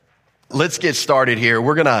Let's get started here.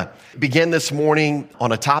 We're going to begin this morning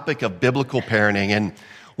on a topic of biblical parenting. And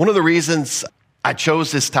one of the reasons I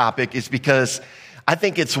chose this topic is because I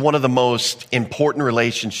think it's one of the most important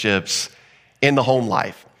relationships in the home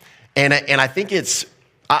life. And I think it's,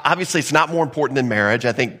 obviously it's not more important than marriage.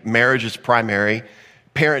 I think marriage is primary.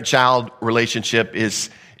 Parent-child relationship is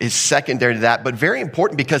secondary to that, but very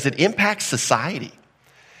important because it impacts society.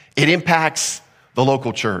 It impacts the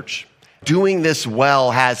local church. Doing this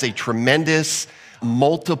well has a tremendous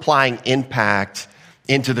multiplying impact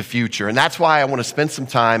into the future. And that's why I want to spend some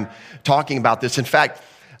time talking about this. In fact,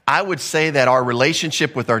 I would say that our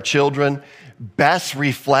relationship with our children best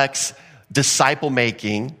reflects disciple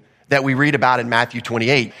making that we read about in Matthew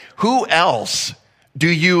 28. Who else do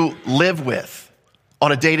you live with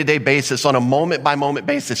on a day-to-day basis, on a moment-by-moment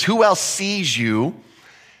basis? Who else sees you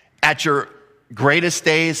at your greatest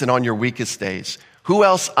days and on your weakest days? Who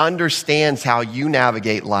else understands how you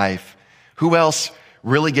navigate life? Who else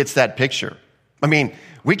really gets that picture? I mean,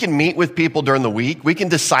 we can meet with people during the week. We can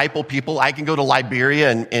disciple people. I can go to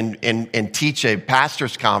Liberia and teach a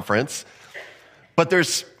pastor's conference. But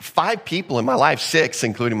there's 5 people in my life, 6,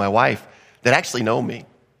 including my wife, that actually know me,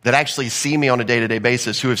 that actually see me on a day-to-day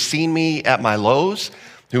basis, who have seen me at my lows,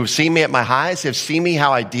 who have seen me at my highs, have seen me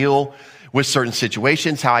how I deal with certain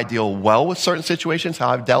situations, how I deal well with certain situations,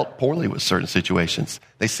 how I've dealt poorly with certain situations.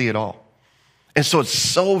 They see it all. And so it's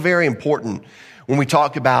so very important when we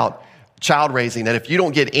talk about child raising that if you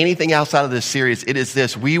don't get anything else out of this series, it is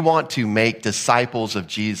this: we want to make disciples of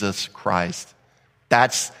Jesus Christ.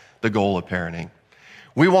 That's the goal of parenting.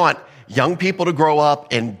 We want young people to grow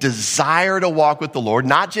up and desire to walk with the Lord,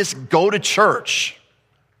 not just go to church.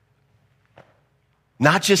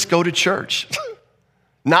 Not just go to church.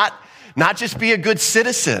 Not just be a good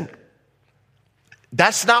citizen.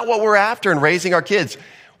 That's not what we're after in raising our kids.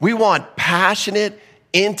 We want passionate,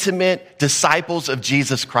 intimate disciples of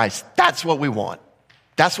Jesus Christ. That's what we want.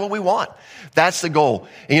 That's what we want. That's the goal.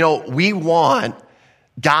 And we want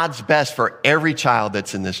God's best for every child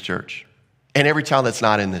that's in this church and every child that's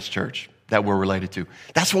not in this church that we're related to.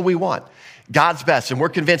 That's what we want. God's best. And we're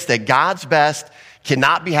convinced that God's best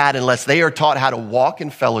cannot be had unless they are taught how to walk in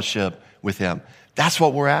fellowship with Him. That's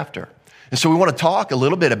what we're after. And so we want to talk a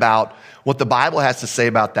little bit about what the Bible has to say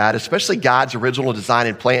about that, especially God's original design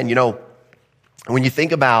and plan. When you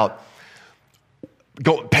think about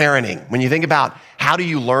parenting, when you think about how do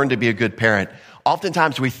you learn to be a good parent,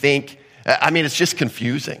 oftentimes we think, it's just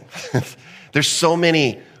confusing. There's so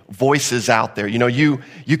many voices out there.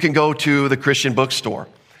 You can go to the Christian bookstore.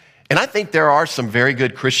 And I think there are some very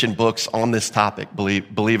good Christian books on this topic,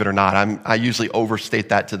 believe it or not. I usually overstate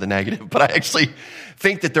that to the negative, but I actually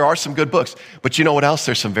think that there are some good books. But you know what else?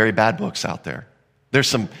 There's some very bad books out there. There's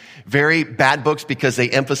some very bad books because they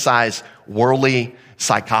emphasize worldly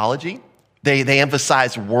psychology. They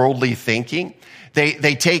emphasize worldly thinking.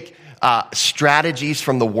 They take strategies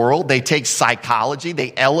from the world. They take psychology.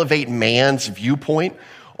 They elevate man's viewpoint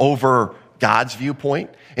over God's viewpoint.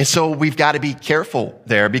 And so we've got to be careful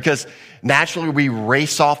there because naturally we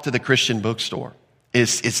race off to the Christian bookstore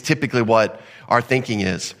is typically what our thinking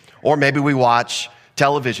is. Or maybe we watch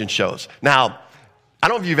television shows. Now, I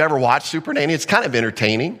don't know if you've ever watched Super Nanny. It's kind of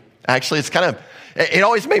entertaining. Actually, it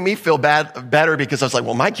always made me feel better because I was like,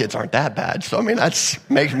 well, my kids aren't that bad. So, that's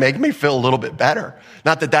make me feel a little bit better.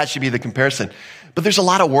 Not that should be the comparison. But there's a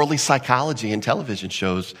lot of worldly psychology in television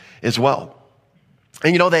shows as well.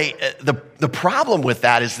 And the problem with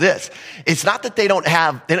that is this. It's not that they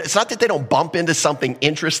don't bump into something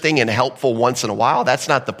interesting and helpful once in a while. That's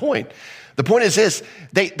not the point. The point is this.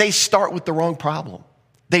 They start with the wrong problem.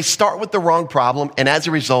 They start with the wrong problem, and as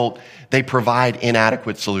a result, they provide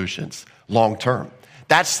inadequate solutions long term.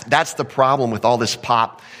 That's the problem with all this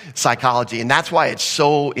pop psychology. And that's why it's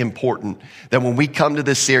so important that when we come to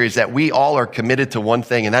this series that we all are committed to one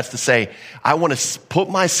thing, and that's to say, I want to put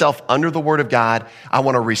myself under the Word of God. I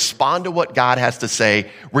want to respond to what God has to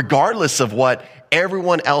say, regardless of what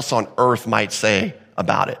everyone else on earth might say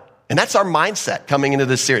about it. And that's our mindset coming into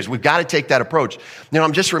this series. We've got to take that approach.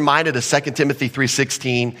 I'm just reminded of 2 Timothy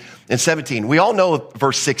 3:16 and 17. We all know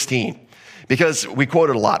verse 16. Because we quote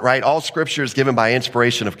it a lot, right? All scripture is given by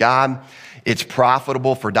inspiration of God. It's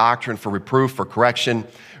profitable for doctrine, for reproof, for correction,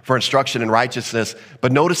 for instruction in righteousness.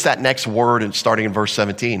 But notice that next word, and starting in verse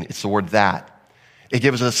 17, it's the word that. It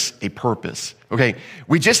gives us a purpose. Okay,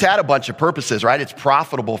 we just had a bunch of purposes, right? It's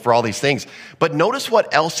profitable for all these things. But notice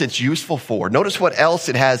what else it's useful for. Notice what else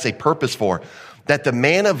it has a purpose for. That the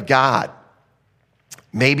man of God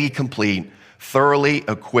may be complete, thoroughly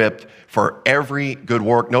equipped for every good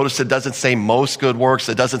work. Notice it doesn't say most good works.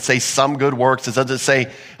 It doesn't say some good works. It doesn't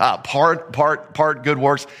say part good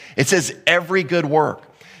works. It says every good work.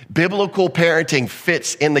 Biblical parenting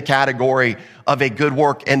fits in the category of a good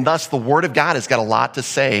work, and thus the Word of God has got a lot to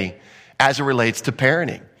say as it relates to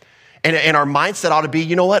parenting. And our mindset ought to be,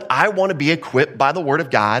 you know what? I want to be equipped by the Word of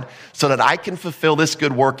God so that I can fulfill this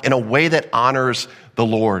good work in a way that honors the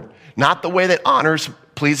Lord. Not the way that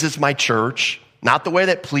pleases my church, not the way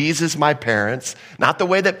that pleases my parents, not the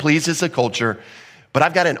way that pleases the culture, but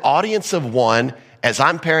I've got an audience of one as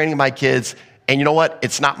I'm parenting my kids, and you know what?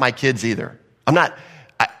 It's not my kids either.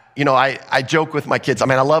 I joke with my kids. I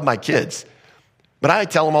mean, I love my kids, but I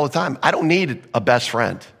tell them all the time, I don't need a best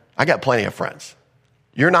friend. I got plenty of friends.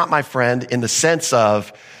 You're not my friend in the sense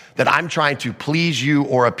of that I'm trying to please you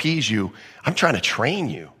or appease you. I'm trying to train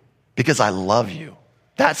you because I love you.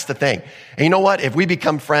 That's the thing. And you know what? If we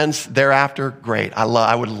become friends thereafter, great.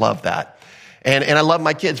 I would love that. And I love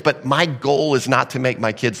my kids, but my goal is not to make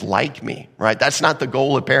my kids like me, right? That's not the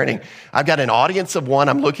goal of parenting. I've got an audience of one.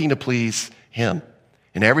 I'm looking to please him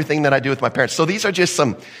in everything that I do with my parents. So these are just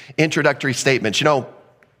some introductory statements.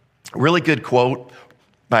 Really good quote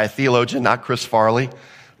by a theologian, not Chris Farley,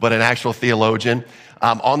 but an actual theologian,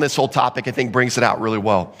 on this whole topic, I think brings it out really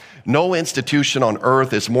well. No institution on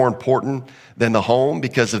earth is more important than the home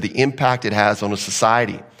because of the impact it has on a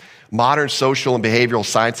society. Modern social and behavioral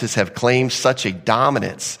sciences have claimed such a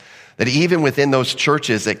dominance that even within those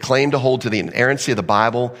churches that claim to hold to the inerrancy of the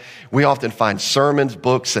Bible, we often find sermons,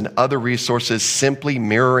 books, and other resources simply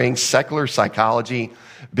mirroring secular psychology,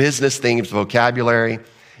 business themes, vocabulary,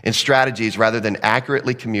 and strategies rather than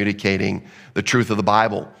accurately communicating the truth of the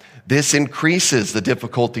Bible. This increases the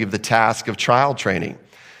difficulty of the task of child training.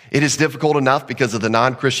 It is difficult enough because of the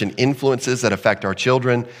non-Christian influences that affect our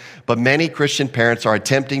children, but many Christian parents are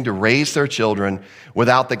attempting to raise their children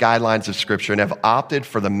without the guidelines of Scripture and have opted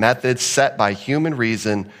for the methods set by human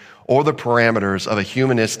reason or the parameters of a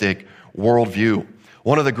humanistic worldview.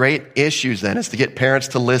 One of the great issues then is to get parents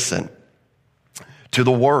to listen to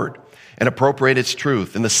the Word and appropriate its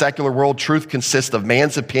truth. In the secular world, truth consists of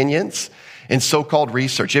man's opinions and so-called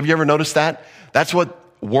research. Have you ever noticed that? That's what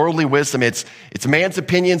worldly wisdom, it's man's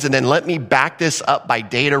opinions, and then let me back this up by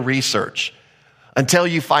data research until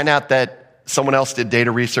you find out that someone else did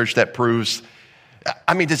data research that proves.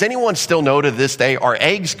 I mean, does anyone still know to this day, are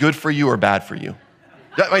eggs good for you or bad for you?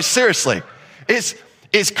 I mean, seriously, is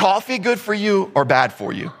coffee good for you or bad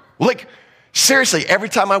for you? Like, seriously, every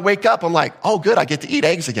time I wake up, I'm like, oh, good, I get to eat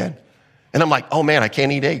eggs again. And I'm like, oh man, I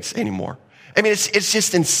can't eat eggs anymore. I mean, it's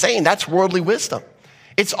just insane. That's worldly wisdom.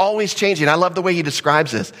 It's always changing. I love the way he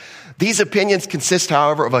describes this. These opinions consist,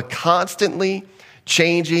 however, of a constantly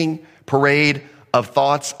changing parade of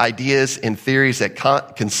thoughts, ideas, and theories that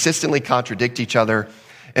consistently contradict each other,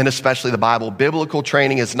 and especially the Bible. Biblical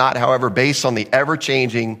training is not, however, based on the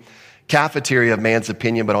ever-changing cafeteria of man's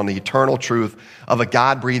opinion, but on the eternal truth of a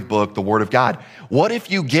God-breathed book, the Word of God. What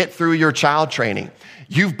if you get through your child training?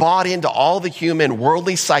 You've bought into all the human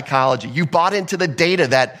worldly psychology. You bought into the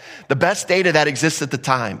best data that exists at the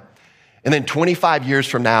time. And then 25 years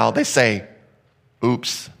from now, they say,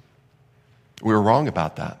 oops, we were wrong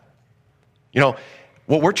about that.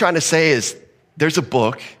 What we're trying to say is there's a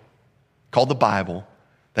book called the Bible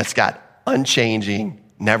that's got unchanging,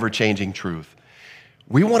 never-changing truth.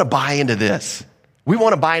 We want to buy into this. We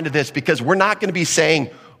want to buy into this because we're not going to be saying,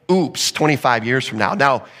 oops, 25 years from now.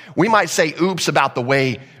 Now, we might say oops about the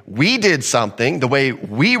way we did something, the way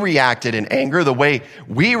we reacted in anger, the way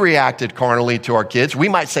we reacted carnally to our kids. We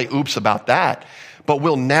might say oops about that, but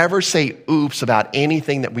we'll never say oops about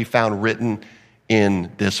anything that we found written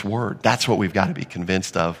in this Word. That's what we've got to be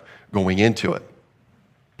convinced of going into it.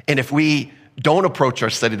 And if we don't approach our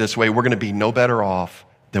study this way, we're going to be no better off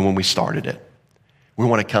than when we started it. We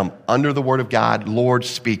want to come under the Word of God. Lord,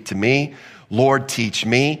 speak to me. Lord, teach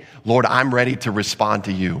me. Lord, I'm ready to respond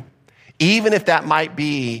to you. Even if that might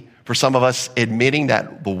be, for some of us, admitting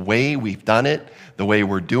that the way we've done it, the way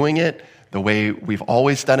we're doing it, the way we've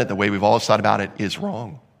always done it, the way we've always thought about it is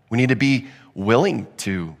wrong. We need to be willing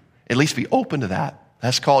to at least be open to that.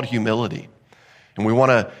 That's called humility. And we want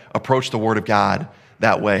to approach the Word of God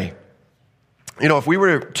that way. If we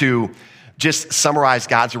were to just summarize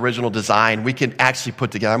God's original design, we can actually put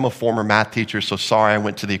together, I'm a former math teacher, so sorry I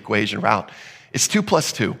went to the equation route. It's 2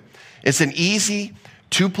 plus 2. It's an easy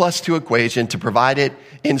 2 plus 2 equation. To provide it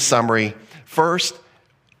in summary, first,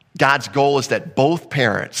 God's goal is that both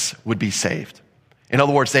parents would be saved. In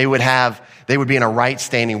other words, they would be in a right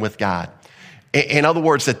standing with God. In other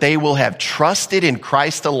words, that they will have trusted in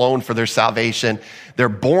Christ alone for their salvation. They're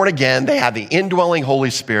born again. They have the indwelling Holy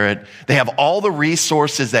Spirit. They have all the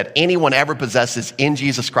resources that anyone ever possesses in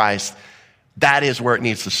Jesus Christ. That is where it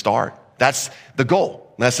needs to start. That's the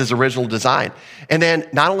goal. That's his original design. And then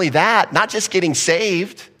not only that, not just getting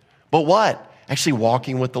saved, but what? Actually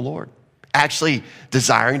walking with the Lord. Actually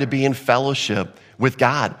desiring to be in fellowship with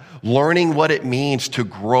God. Learning what it means to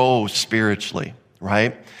grow spiritually,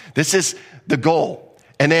 right? This is the goal.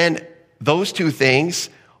 And then those two things,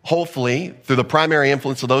 hopefully, through the primary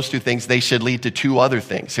influence of those two things, they should lead to two other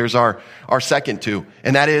things. Here's our second two,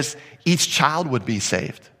 and that is each child would be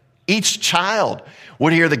saved. Each child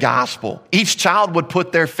would hear the gospel. Each child would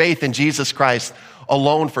put their faith in Jesus Christ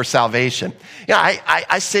alone for salvation.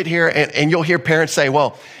 I sit here and you'll hear parents say,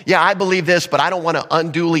 well, yeah, I believe this, but I don't want to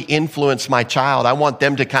unduly influence my child. I want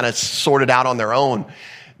them to kind of sort it out on their own.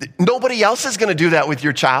 Nobody else is going to do that with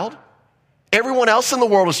your child. Everyone else in the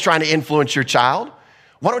world is trying to influence your child.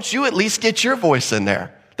 Why don't you at least get your voice in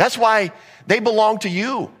there? That's why they belong to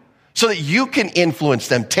you, so that you can influence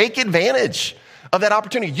them. Take advantage of that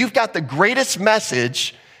opportunity. You've got the greatest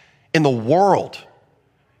message in the world.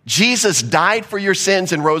 Jesus died for your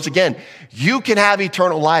sins and rose again. You can have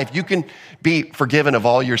eternal life. You can be forgiven of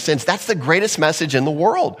all your sins. That's the greatest message in the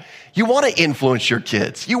world. You want to influence your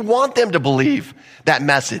kids. You want them to believe that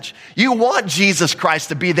message. You want Jesus Christ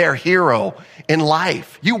to be their hero in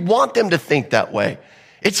life. You want them to think that way.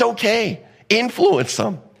 It's okay. Influence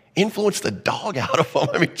them. Influence the dog out of them.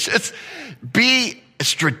 I mean, just be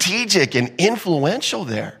strategic and influential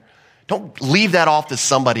there. Don't leave that off to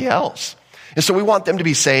somebody else. And so we want them to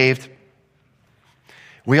be saved.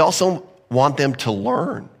 We also want them to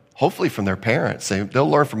learn, hopefully from their parents. They'll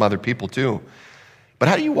learn from other people too. But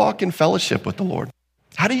how do you walk in fellowship with the Lord?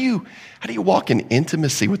 How do you walk in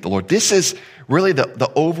intimacy with the Lord? This is really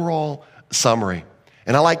the overall summary.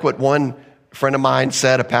 And I like what one friend of mine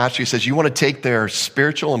said, a pastor. He says, you want to take their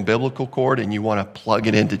spiritual and biblical cord and you want to plug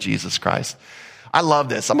it into Jesus Christ. I love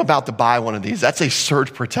this. I'm about to buy one of these. That's a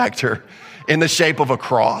surge protector in the shape of a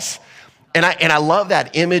cross. And I love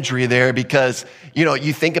that imagery there because,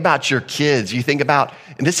 you think about your kids, you think about,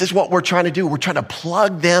 and this is what we're trying to do. We're trying to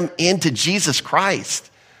plug them into Jesus Christ.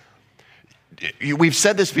 We've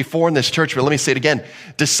said this before in this church, but let me say it again.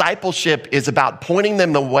 Discipleship is about pointing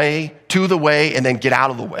them to the way, and then get out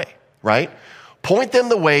of the way, right? Point them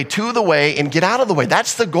to the way, and get out of the way.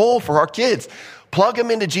 That's the goal for our kids. Plug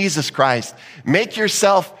them into Jesus Christ. Make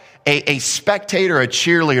yourself a spectator, a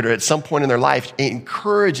cheerleader at some point in their life,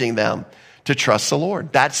 encouraging them to trust the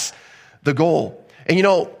Lord. That's the goal. And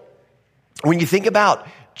when you think about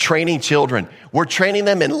training children, we're training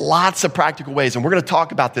them in lots of practical ways. And we're going to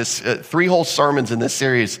talk about this, 3 whole sermons in this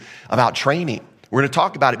series about training. We're going to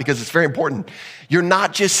talk about it because it's very important. You're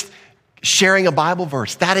not just sharing a Bible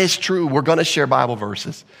verse. That is true. We're going to share Bible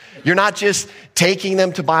verses. You're not just taking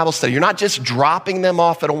them to Bible study. You're not just dropping them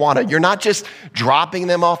off at Awana. You're not just dropping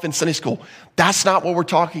them off in Sunday school. That's not what we're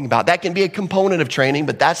talking about. That can be a component of training,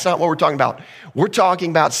 but that's not what we're talking about. We're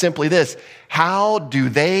talking about simply this. How do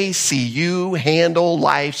they see you handle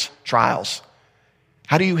life's trials?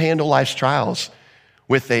 How do you handle life's trials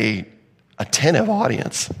with an attentive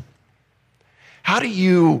audience? How do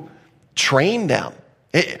you train them?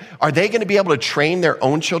 Are they going to be able to train their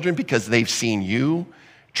own children because they've seen you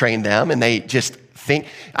train them and they just think?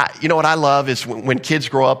 What I love is when kids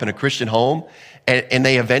grow up in a Christian home and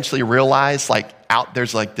they eventually realize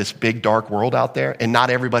there's this big dark world out there and not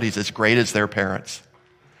everybody's as great as their parents.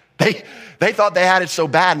 They thought they had it so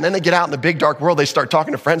bad, and then they get out in the big dark world, they start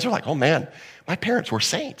talking to friends, they're like, oh man, my parents were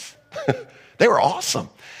saints. They were awesome.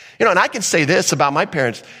 And I can say this about my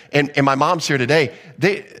parents, and my mom's here today,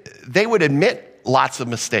 they would admit lots of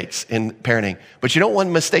mistakes in parenting. But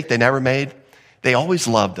one mistake they never made? They always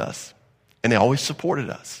loved us, and they always supported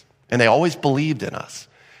us, and they always believed in us.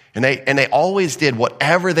 And they always did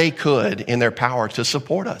whatever they could in their power to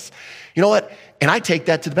support us. You know what? And I take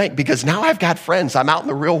that to the bank because now I've got friends. I'm out in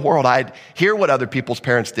the real world. I hear what other people's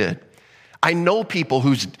parents did. I know people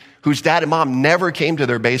whose dad and mom never came to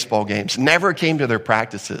their baseball games, never came to their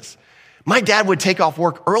practices. My dad would take off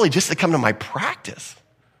work early just to come to my practice.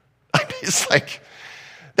 It's like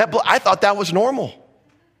that. I thought that was normal.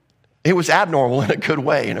 It was abnormal in a good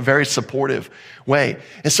way, in a very supportive way.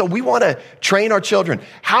 And so we want to train our children.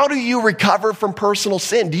 How do you recover from personal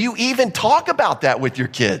sin? Do you even talk about that with your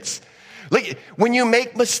kids? Like when you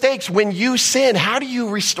make mistakes, when you sin, how do you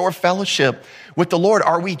restore fellowship with the Lord?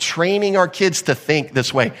 Are we training our kids to think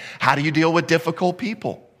this way? How do you deal with difficult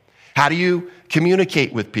people? How do you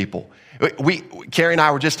communicate with people? Carrie and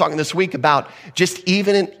I were just talking this week about just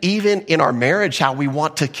even in our marriage, how we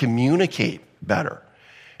want to communicate better.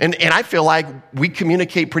 And I feel like we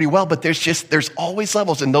communicate pretty well, but there's always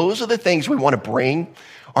levels. And those are the things we want to bring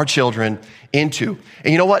our children into.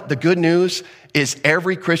 And you know what? The good news is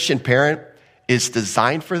every Christian parent is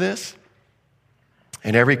designed for this.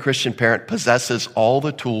 And every Christian parent possesses all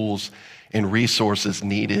the tools and resources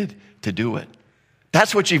needed to do it.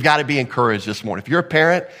 That's what you've got to be encouraged this morning. If you're a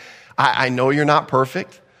parent, I know you're not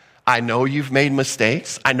perfect. I know you've made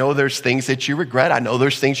mistakes. I know there's things that you regret. I know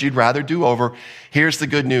there's things you'd rather do over. Here's the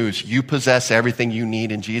good news. You possess everything you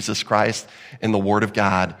need in Jesus Christ and the Word of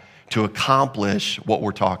God to accomplish what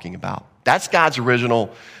we're talking about. That's God's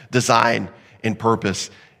original design and purpose.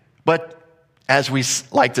 But as we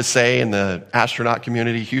like to say in the astronaut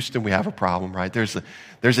community, Houston, we have a problem, right? There's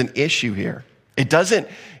an issue here. It doesn't,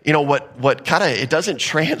 it doesn't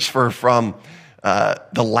transfer from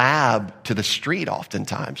the lab to the street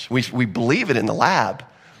oftentimes. We believe it in the lab.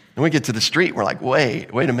 And we get to the street, we're like, wait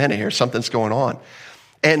a minute here, something's going on.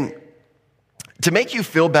 And to make you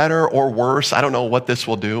feel better or worse, I don't know what this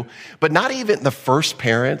will do, but not even the first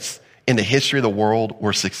parents in the history of the world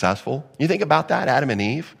were successful. You think about that, Adam and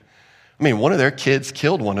Eve? I mean, one of their kids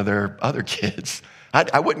killed one of their other kids.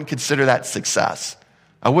 I wouldn't consider that success.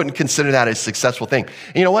 I wouldn't consider that a successful thing.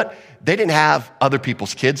 And you know what? They didn't have other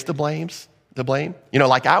people's kids to blame.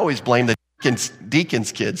 Like I always blame the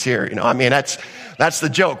deacons' kids here. That's the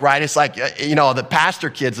joke, right? It's like, the pastor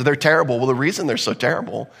kids, they're terrible. Well, the reason they're so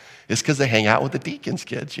terrible is because they hang out with the deacons'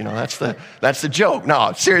 kids. That's the joke.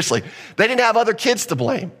 No, seriously. They didn't have other kids to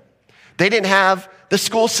blame. They didn't have the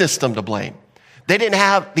school system to blame. They didn't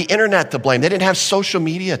have the internet to blame. They didn't have social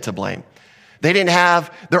media to blame. They didn't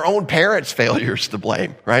have their own parents' failures to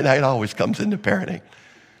blame, right? That always comes into parenting.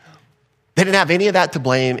 They didn't have any of that to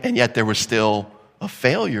blame, and yet there was still a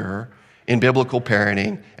failure in biblical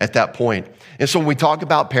parenting at that point. And so when we talk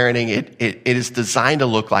about parenting, it is designed to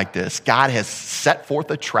look like this. God has set forth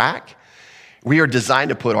a track. We are designed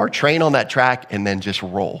to put our train on that track and then just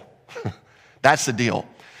roll. That's the deal.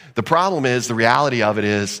 The problem is, the reality of it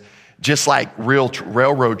is, just like real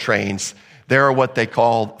railroad trains, there are what they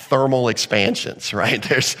call thermal expansions, right?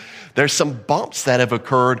 There's some bumps that have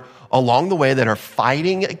occurred along the way that are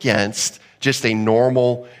fighting against just a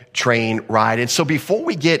normal train ride. And so before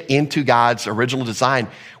we get into God's original design,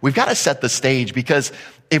 we've got to set the stage, because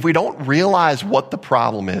if we don't realize what the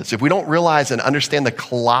problem is, if we don't realize and understand the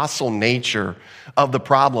colossal nature of the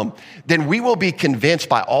problem, then we will be convinced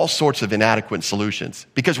by all sorts of inadequate solutions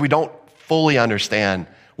because we don't fully understand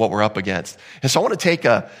what we're up against. And so I want to take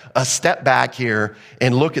a step back here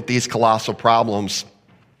and look at these colossal problems.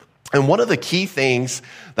 And one of the key things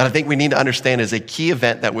that I think we need to understand is a key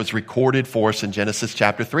event that was recorded for us in Genesis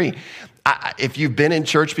chapter 3. If you've been in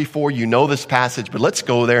church before, you know this passage, but let's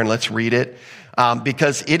go there and let's read it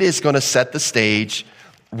because it is going to set the stage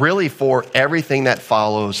really for everything that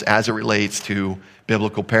follows as it relates to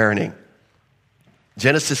biblical parenting.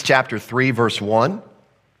 Genesis chapter 3, verse 1.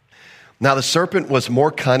 Now the serpent was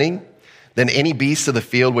more cunning than any beast of the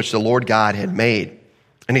field which the Lord God had made.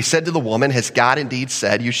 And he said to the woman, has God indeed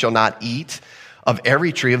said, you shall not eat of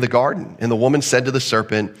every tree of the garden? And the woman said to the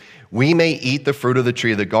serpent, we may eat the fruit of the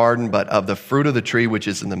tree of the garden, but of the fruit of the tree which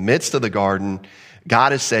is in the midst of the garden,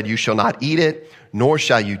 God has said, you shall not eat it, nor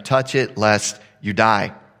shall you touch it, lest you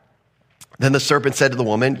die. Then the serpent said to the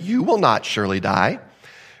woman, you will not surely die.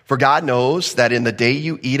 For God knows that in the day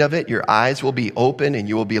you eat of it, your eyes will be open and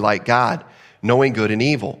you will be like God, knowing good and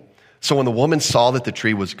evil. So when the woman saw that the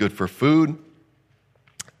tree was good for food,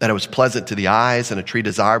 that it was pleasant to the eyes and a tree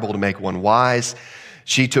desirable to make one wise,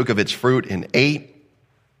 she took of its fruit and ate.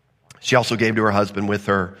 She also gave to her husband with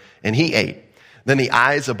her, and he ate. Then the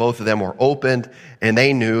eyes of both of them were opened, and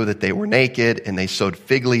they knew that they were naked, and they sewed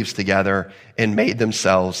fig leaves together and made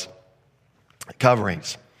themselves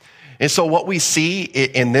coverings. And so what we see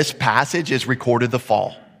in this passage is recorded the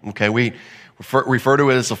fall. Okay, we refer to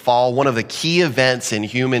it as the fall, one of the key events in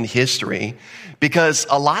human history, because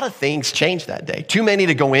a lot of things changed that day. Too many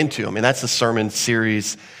to go into. I mean, that's a sermon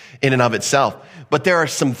series in and of itself. But there are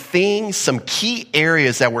some things, some key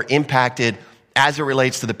areas that were impacted as it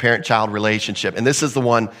relates to the parent-child relationship. And this is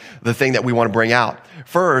the thing that we want to bring out.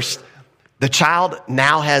 First, the child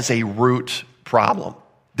now has a root problem.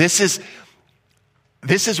 This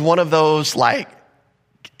is one of those like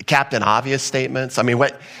Captain Obvious statements. I mean,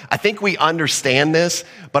 I think we understand this,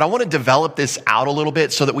 but I want to develop this out a little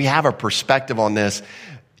bit so that we have a perspective on this.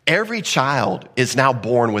 Every child is now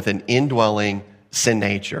born with an indwelling sin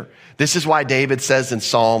nature. This is why David says in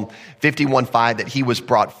Psalm 51:5 that he was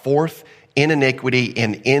brought forth in iniquity,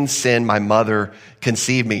 and in sin my mother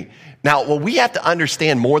conceived me. Now, what we have to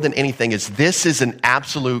understand more than anything is this is an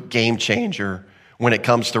absolute game changer when it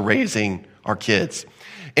comes to raising our kids.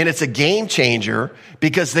 And it's a game changer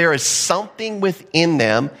because there is something within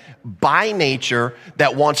them by nature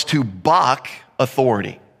that wants to buck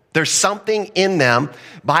authority. There's something in them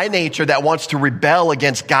by nature that wants to rebel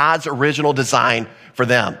against God's original design for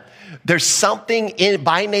them. There's something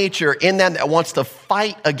by nature in them that wants to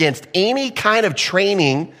fight against any kind of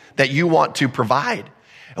training that you want to provide.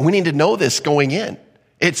 And we need to know this going in.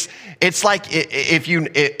 It's like if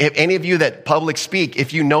any of you that public speak,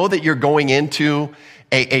 if you know that you're going into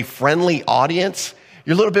a friendly audience,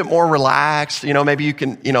 you're a little bit more relaxed. Maybe you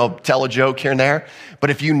can, tell a joke here and there. But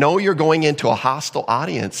if you know you're going into a hostile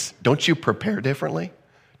audience, don't you prepare differently?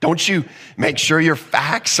 Don't you make sure your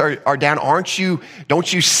facts are down? Don't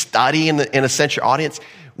you study in a sense your audience?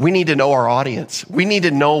 We need to know our audience. We need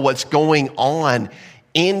to know what's going on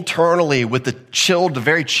internally with the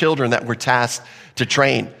very children that we're tasked to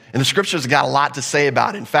train. And the scriptures have got a lot to say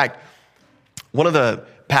about it. In fact, one of the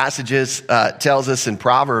passages tells us in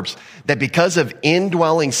Proverbs that because of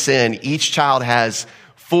indwelling sin, each child has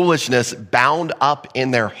foolishness bound up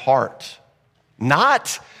in their heart.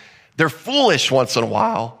 Not they're foolish once in a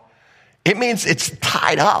while. It means it's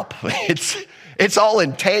tied up. It's all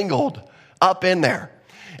entangled up in there.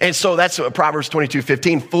 And so that's what Proverbs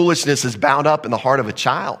 22:15, foolishness is bound up in the heart of a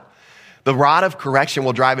child. The rod of correction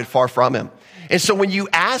will drive it far from him. And so when you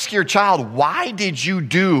ask your child, why did you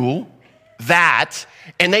do that?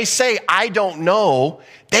 And they say, I don't know,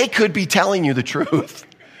 they could be telling you the truth.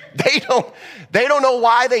 They don't know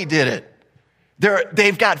why they did it.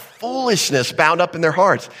 They've got foolishness bound up in their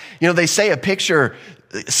hearts. They say a picture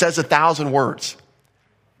says 1,000 words.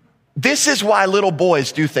 This is why little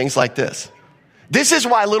boys do things like this. This is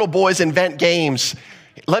why little boys invent games.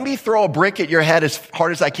 Let me throw a brick at your head as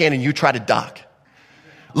hard as I can and you try to duck.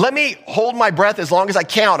 Let me hold my breath as long as I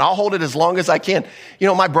can. I'll hold it as long as I can.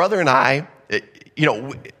 My brother and I,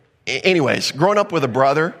 anyways, growing up with a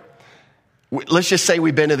brother, let's just say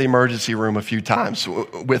we've been to the emergency room a few times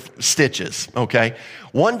with stitches, okay?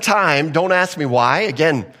 One time, don't ask me why,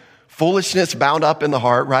 again, foolishness bound up in the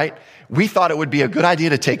heart, right? We thought it would be a good idea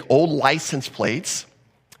to take old license plates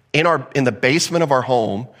in the basement of our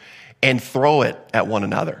home and throw it at one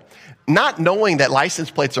another. Not knowing that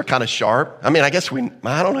license plates are kind of sharp. I mean, I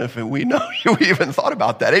don't know if we know we even thought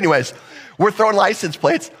about that. Anyways, we're throwing license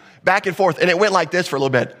plates back and forth, and it went like this for a little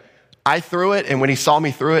bit. I threw it, and when he saw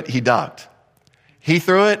me throw it, he ducked. He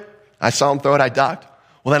threw it, I saw him throw it, I ducked.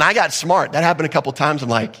 Well, then I got smart. That happened a couple times. I'm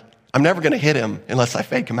like, I'm never going to hit him unless I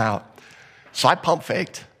fake him out. So I pump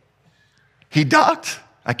faked. He ducked.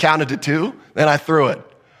 I counted to 2, then I threw it.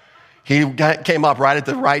 He came up right at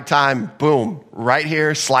the right time, boom, right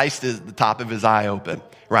here, sliced the top of his eye open,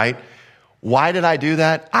 right? Why did I do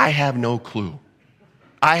that? I have no clue.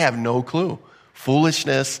 I have no clue.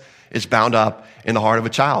 Foolishness is bound up in the heart of a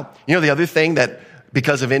child. The other thing that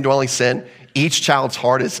because of indwelling sin, each child's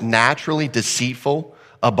heart is naturally deceitful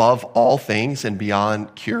above all things and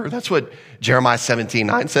beyond cure. That's what Jeremiah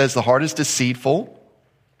 17:9 says. The heart is deceitful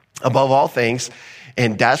above all things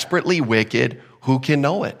and desperately wicked. Who can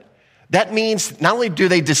know it? That means not only do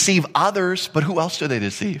they deceive others, but who else do they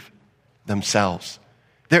deceive? Themselves.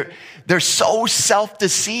 They're so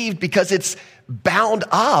self-deceived because it's bound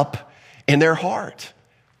up in their heart.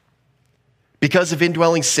 Because of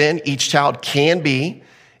indwelling sin, each child can be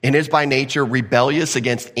and is by nature rebellious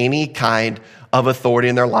against any kind of authority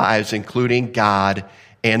in their lives, including God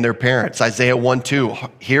and their parents. Isaiah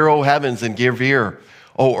 1:2, hear, O heavens, and give ear,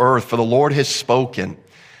 O earth, for the Lord has spoken.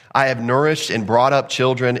 I have nourished and brought up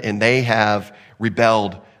children, and they have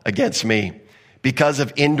rebelled against me. Because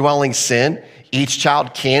of indwelling sin, each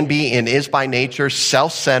child can be and is by nature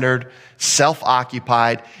self-centered,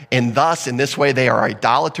 self-occupied, and thus in this way they are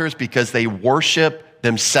idolaters because they worship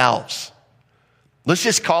themselves. Let's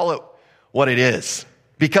just call it what it is.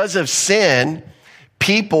 Because of sin,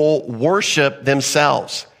 people worship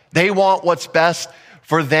themselves. They want what's best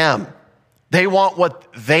for them. They want what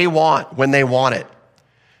they want when they want it.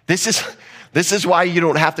 This is why you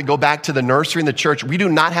don't have to go back to the nursery in the church. We do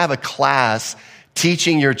not have a class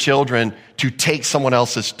teaching your children to take someone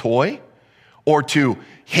else's toy or to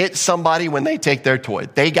hit somebody when they take their toy.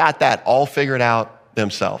 They got that all figured out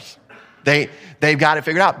themselves. They've got it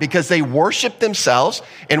figured out because they worship themselves,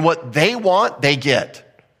 and what they want, they get.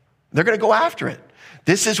 They're going to go after it.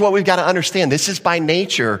 This is what we've got to understand. This is by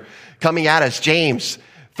nature coming at us. James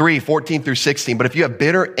 3:14-16. But if you have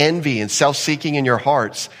bitter envy and self-seeking in your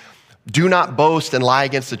hearts, do not boast and lie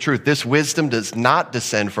against the truth. This wisdom does not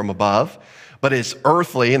descend from above, but is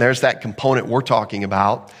earthly. And there's that component we're talking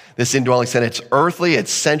about. This indwelling sin, it's earthly,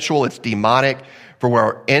 it's sensual, it's demonic. For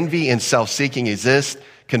where envy and self-seeking exist,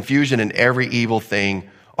 confusion and every evil thing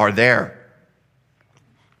are there.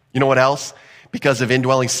 You know what else? Because of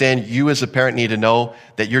indwelling sin, you as a parent need to know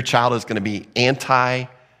that your child is going to be anti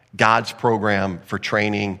God's program for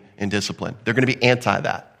training and discipline. They're going to be anti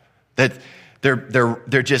that. That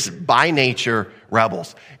they're just by nature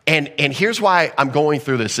rebels. And here's why I'm going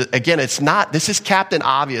through this. Again, this is Captain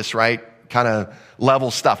Obvious, right? Kind of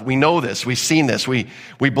level stuff. We know this. We've seen this. We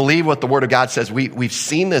believe what the Word of God says. We've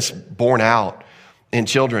seen this borne out in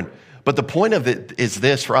children. But the point of it is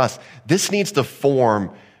this for us. This needs to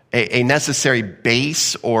form a necessary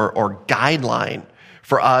base or guideline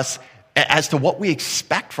for us as to what we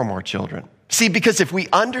expect from our children. See, because if we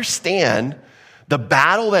understand the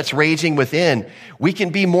battle that's raging within, we can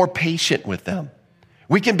be more patient with them.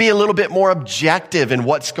 We can be a little bit more objective in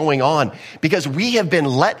what's going on because we have been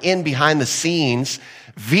let in behind the scenes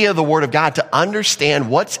via the Word of God to understand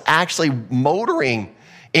what's actually motoring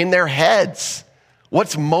in their heads,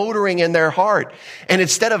 what's motoring in their heart. And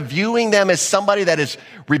instead of viewing them as somebody that is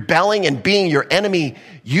rebelling and being your enemy,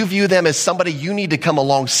 you view them as somebody you need to come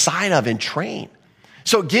alongside of and train.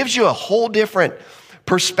 So it gives you a whole different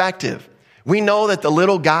perspective. We know that the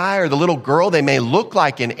little guy or the little girl, they may look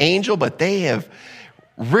like an angel, but they have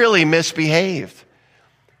really misbehaved.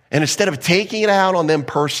 And instead of taking it out on them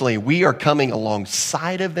personally, we are coming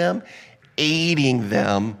alongside of them, aiding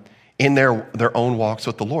them in their own walks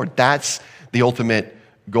with the Lord. That's the ultimate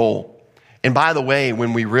goal. And by the way,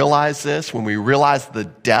 when we realize this, when we realize the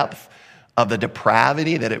depth of the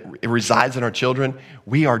depravity that it resides in our children,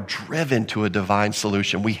 we are driven to a divine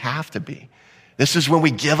solution. We have to be. This is when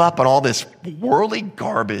we give up on all this worldly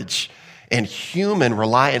garbage and human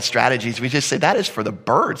reliant strategies. We just say, that is for the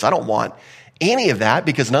birds. I don't want any of that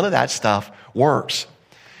because none of that stuff works.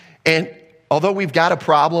 And although we've got a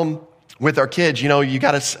problem with our kids, you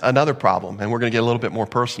got another problem, and we're going to get a little bit more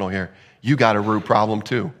personal here. You got a root problem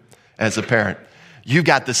too as a parent. You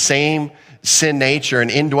got the same sin nature and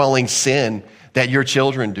indwelling sin that your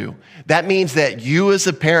children do. That means that you as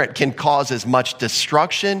a parent can cause as much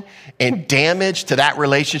destruction and damage to that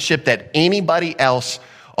relationship that anybody else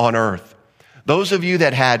on earth. Those of you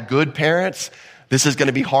that had good parents, this is going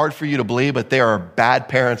to be hard for you to believe, but there are bad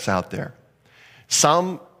parents out there.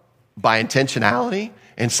 Some by intentionality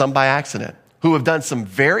and some by accident, who have done some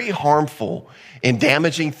very harmful and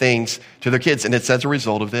damaging things to their kids. And it's as a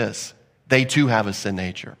result of this. They too have a sin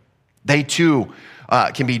nature. They too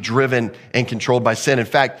can be driven and controlled by sin. In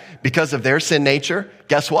fact, because of their sin nature,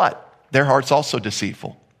 guess what? Their heart's also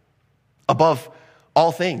deceitful, above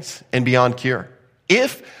all things and beyond cure.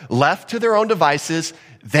 If left to their own devices,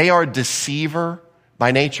 they are a deceiver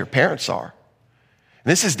by nature. Parents are.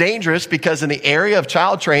 And this is dangerous because in the area of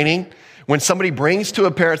child training, when somebody brings to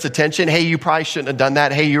a parent's attention, hey, you probably shouldn't have done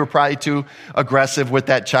that. Hey, you were probably too aggressive with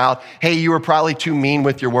that child. Hey, you were probably too mean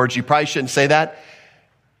with your words. You probably shouldn't say that.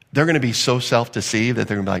 They're going to be so self-deceived that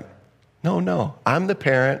they're going to be like, no, I'm the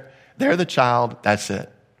parent. They're the child. That's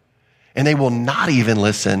it. And they will not even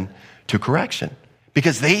listen to correction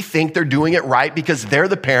because they think they're doing it right because they're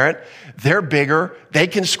the parent. They're bigger. They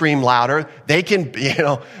can scream louder. They can,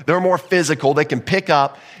 they're more physical. They can pick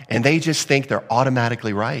up, and they just think they're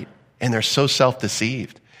automatically right. And they're so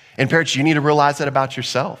self-deceived. And parents, you need to realize that about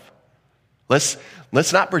yourself. Let's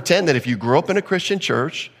not pretend that if you grew up in a Christian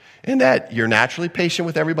church and that you're naturally patient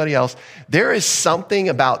with everybody else, there is something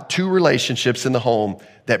about two relationships in the home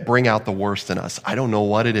that bring out the worst in us. I don't know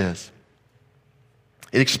what it is.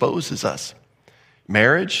 It exposes us.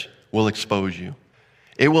 Marriage will expose you.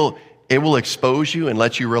 It will expose you and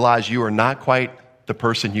let you realize you are not quite the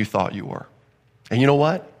person you thought you were. And you know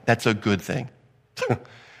what? That's a good thing.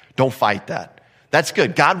 Don't fight that. That's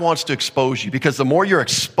good. God wants to expose you because the more you're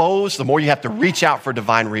exposed, the more you have to reach out for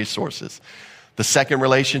divine resources. The second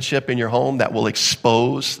relationship in your home that will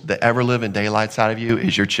expose the ever-living daylights out of you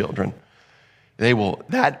is your children.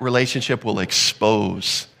 That relationship will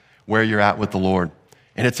expose where you're at with the Lord.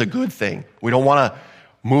 And it's a good thing. We don't want to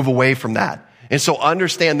move away from that. And so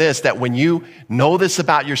understand this, that when you know this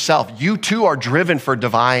about yourself, you too are driven for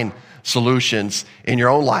divine solutions in your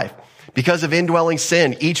own life. Because of indwelling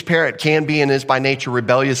sin, each parent can be and is by nature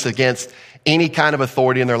rebellious against any kind of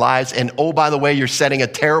authority in their lives. And oh, by the way, you're setting a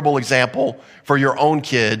terrible example for your own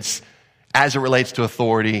kids as it relates to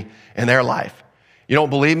authority in their life. You don't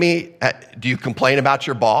believe me? Do you complain about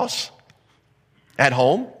your boss at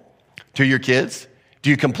home to your kids? Do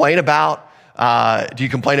you complain about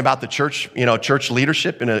the church, church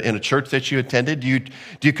leadership in a church that you attended? Do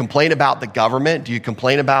you complain about the government? Do you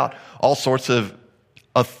complain about all sorts of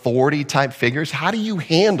authority type figures? How do you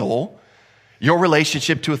handle your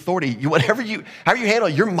relationship to authority? However you handle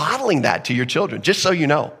it, you're modeling that to your children, just so you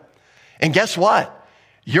know. And guess what?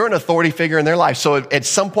 You're an authority figure in their life. So at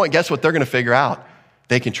some point, guess what they're going to figure out?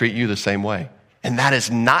 they can treat you the same way. And that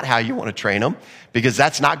is not how you want to train them, because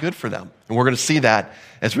that's not good for them. And we're going to see that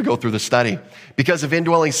as we go through the study. Because of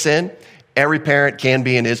indwelling sin, every parent can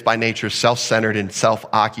be and is by nature self-centered and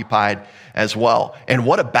self-occupied as well. And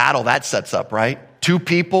what a battle that sets up, right? Two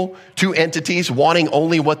people, two entities wanting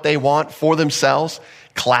only what they want for themselves,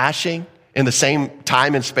 clashing in the same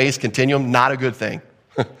time and space continuum, not a good thing.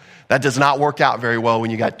 That does not work out very well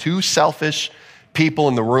when you got two selfish people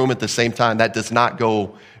in the room at the same time. That does not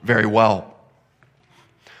go very well.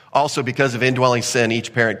 Also, because of indwelling sin,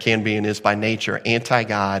 each parent can be and is by nature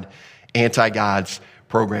anti-God, anti-God's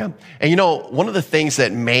program. And you know, one of the things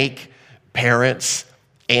that make parents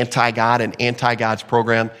anti-God and anti-God's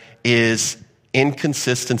program is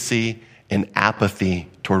inconsistency and apathy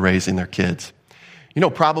toward raising their kids. You know,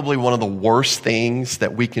 probably one of the worst things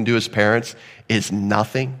that we can do as parents is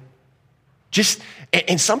nothing.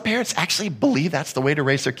 And some parents actually believe that's the way to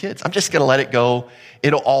raise their kids. I'm just going to let it go.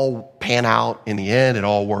 It'll all pan out in the end.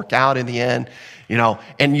 It'll all work out in the end, you know.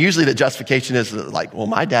 And usually the justification is like, well,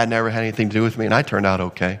 my dad never had anything to do with me and I turned out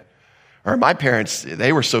okay. Or my parents,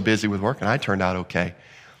 they were so busy with work and I turned out okay.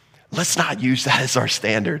 Let's not use that as our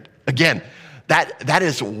standard. Again, that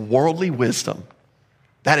is worldly wisdom.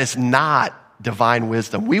 That is not divine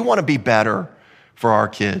wisdom. We want to be better for our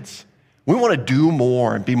kids. We want to do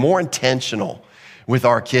more and be more intentional with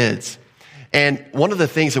our kids. And one of the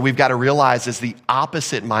things that we've got to realize is the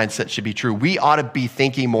opposite mindset should be true. We ought to be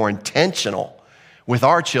thinking more intentional with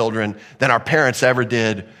our children than our parents ever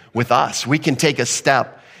did with us. We can take a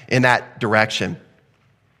step in that direction.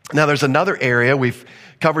 Now, there's another area we've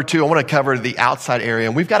covered too. I want to cover the outside area.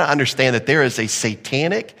 And we've got to understand that there is a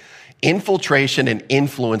satanic infiltration and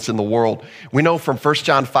influence in the world. We know from 1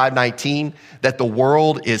 John 5:19 that the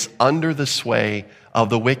world is under the sway of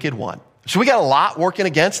the wicked one. So we got a lot working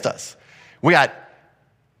against us. We got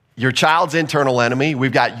your child's internal enemy,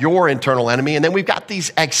 we've got your internal enemy, and then we've got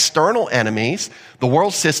these external enemies, the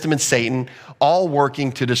world system and Satan, all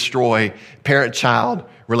working to destroy parent-child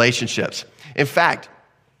relationships. In fact,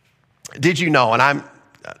 did you know, and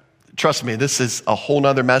trust me, this is a whole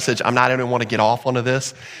nother message. I'm not even want to get off onto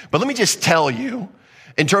this. But let me just tell you,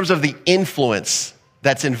 in terms of the influence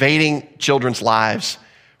that's invading children's lives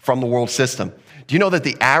from the world system, do you know that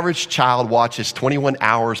the average child watches 21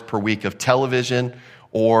 hours per week of television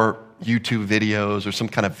or YouTube videos or some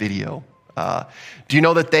kind of video? Do you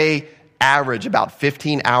know that they average about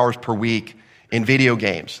 15 hours per week in video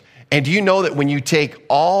games? And do you know that when you take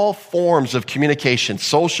all forms of communication,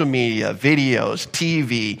 social media, videos,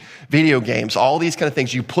 TV, video games, all these kind of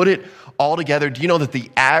things, you put it all together, do you know that the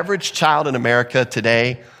average child in America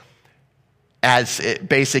today as it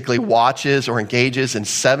basically watches or engages in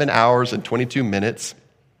 7 hours and 22 minutes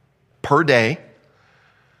per day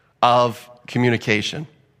of communication,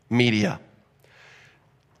 media?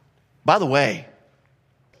 By the way,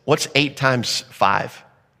 what's 8 times 5?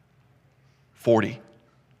 40.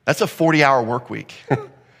 That's a 40-hour work week.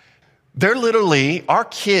 Our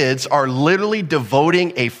kids are literally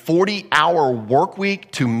devoting a 40-hour work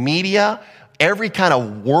week to media, every kind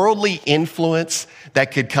of worldly influence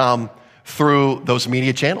that could come through those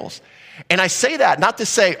media channels. And I say that not to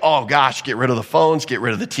say, oh gosh, get rid of the phones, get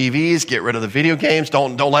rid of the TVs, get rid of the video games,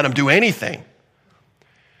 don't let them do anything.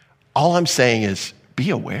 All I'm saying is be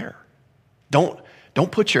aware. Don't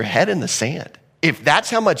put your head in the sand. If that's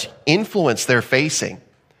how much influence they're facing,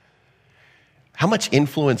 how much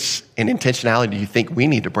influence and intentionality do you think we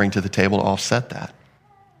need to bring to the table to offset that?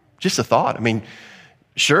 Just a thought. I mean,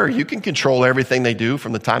 sure, you can control everything they do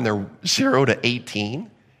from the time they're 0 to 18.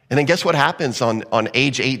 And then guess what happens on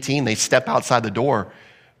age 18? They step outside the door.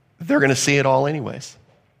 They're going to see it all anyways.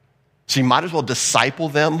 So you might as well disciple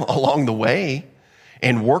them along the way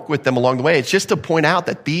and work with them along the way. It's just to point out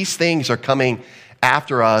that these things are coming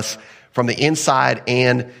after us from the inside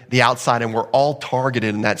and the outside, and we're all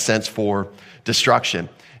targeted in that sense for destruction.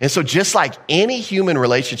 And so just like any human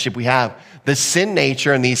relationship we have, the sin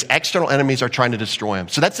nature and these external enemies are trying to destroy them.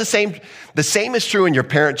 So that's the same. The same is true in your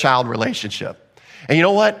parent-child relationship. And you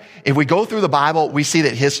know what? If we go through the Bible, we see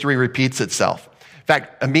that history repeats itself. In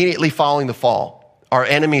fact, immediately following the fall, our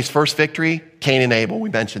enemy's first victory, Cain and Abel, we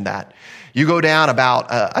mentioned that. You go down about,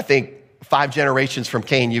 5 generations from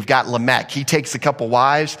Cain, you've got Lamech. He takes a couple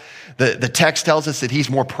wives. The text tells us that he's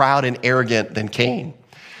more proud and arrogant than Cain.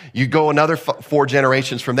 You go another 4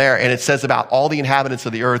 generations from there, and it says about all the inhabitants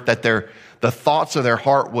of the earth that the thoughts of their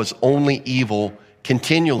heart was only evil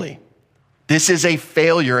continually. This is a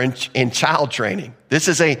failure in child training. This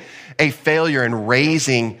is a failure in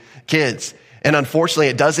raising kids. And unfortunately,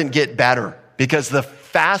 it doesn't get better because the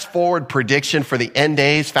fast forward prediction for the end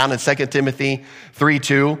days found in 2 Timothy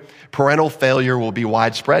 3:2, parental failure will be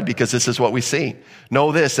widespread because this is what we see.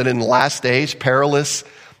 Know this, that in the last days, perilous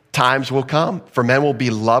times will come. For men will be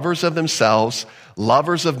lovers of themselves,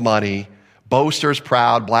 lovers of money, boasters,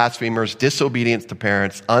 proud, blasphemers, disobedient to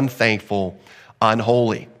parents, unthankful,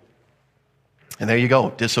 unholy. And there you go,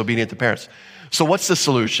 disobedient to parents. So what's the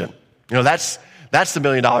solution? That's the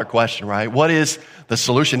million-dollar question, right? What is the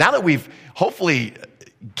solution? Now that we've hopefully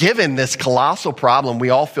given this colossal problem, we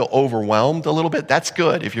all feel overwhelmed a little bit. That's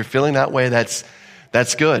good. If you're feeling that way, that's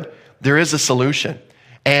good. There is a solution.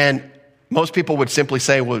 And most people would simply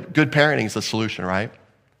say, well, good parenting is the solution, right?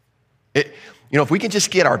 If we can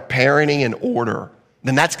just get our parenting in order,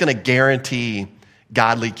 then that's going to guarantee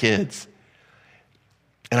godly kids.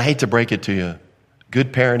 And I hate to break it to you,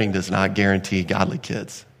 good parenting does not guarantee godly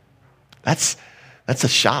kids. That's a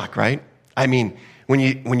shock, right? I mean, when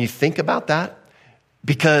you think about that,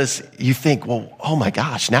 because you think, well, oh my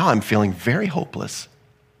gosh, now I'm feeling very hopeless.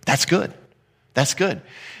 That's good. That's good.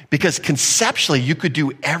 Because conceptually, you could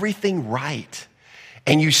do everything right,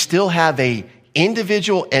 and you still have a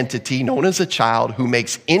individual entity known as a child who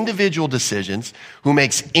makes individual decisions, who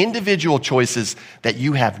makes individual choices that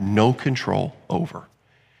you have no control over.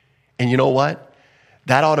 And you know what?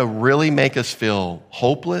 That ought to really make us feel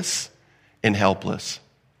hopeless and helpless.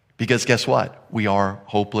 Because guess what? We are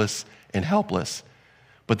hopeless and helpless.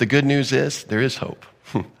 But the good news is there is hope.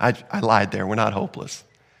 I lied there. We're not hopeless.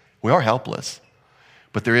 We are helpless.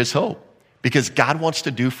 But there is hope. Because God wants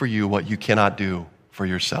to do for you what you cannot do for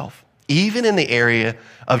yourself. Even in the area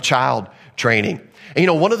of child training.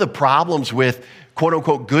 And one of the problems with quote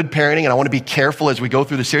unquote good parenting, and I want to be careful as we go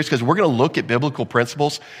through the series because we're going to look at biblical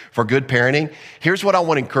principles for good parenting. Here's what I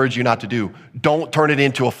want to encourage you not to do. Don't turn it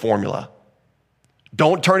into a formula.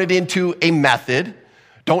 Don't turn it into a method.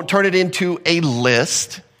 Don't turn it into a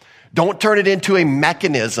list. Don't turn it into a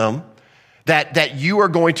mechanism that you are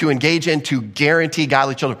going to engage in to guarantee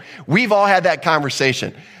godly children. We've all had that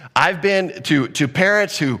conversation. I've been to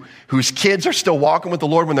parents whose kids are still walking with the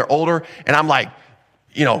Lord when they're older, and I'm like,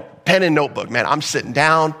 pen and notebook, man. I'm sitting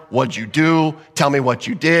down. What'd you do? Tell me what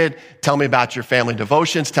you did. Tell me about your family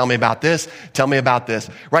devotions. Tell me about this. Tell me about this,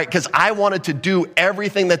 right? Because I wanted to do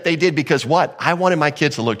everything that they did because what? I wanted my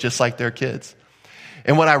kids to look just like their kids.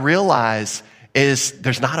 And what I realize is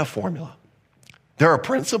there's not a formula. There are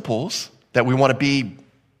principles that we want to be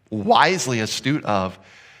wisely astute of.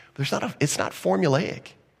 It's not formulaic.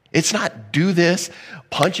 It's not do this,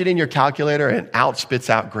 punch it in your calculator, and out spits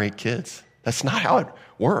out great kids. That's not how it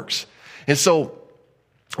works. And so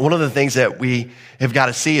one of the things that we have got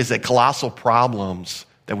to see is that colossal problems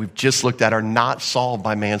that we've just looked at are not solved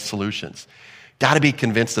by man's solutions. Got to be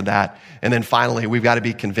convinced of that. And then finally, we've got to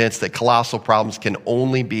be convinced that colossal problems can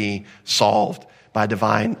only be solved by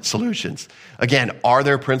divine solutions. Again, are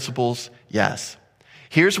there principles? Yes.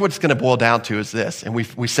 Here's what it's going to boil down to is this, and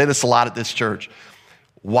we say this a lot at this church.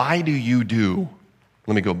 Why do you do,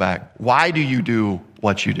 let me go back. Why do you do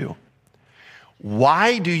what you do?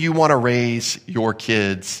 Why do you want to raise your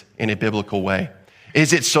kids in a biblical way?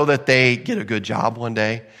 Is it so that they get a good job one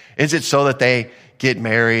day? Is it so that they get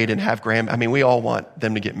married and have we all want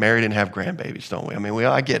them to get married and have grandbabies, don't we?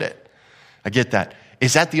 I get it. I get that.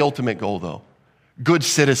 Is that the ultimate goal, though? Good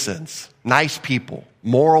citizens, nice people,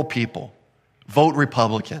 moral people, vote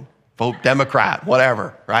Republican, vote Democrat,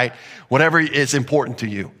 whatever, right? Whatever is important to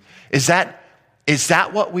you. Is that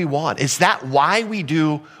what we want? Is that why we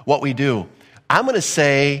do what we do? I want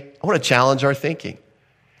to challenge our thinking.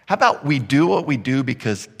 How about we do what we do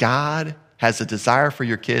because God has a desire for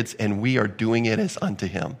your kids and we are doing it as unto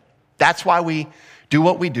him. That's why we do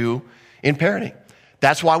what we do in parenting.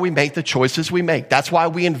 That's why we make the choices we make. That's why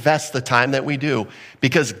we invest the time that we do,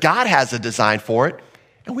 because God has a design for it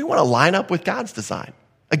and we want to line up with God's design.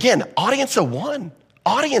 Again, audience of one.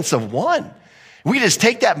 We just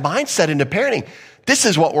take that mindset into parenting. This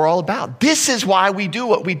is what we're all about. This is why we do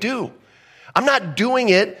what we do. I'm not doing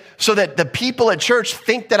it so that the people at church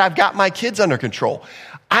think that I've got my kids under control.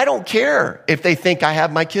 I don't care if they think I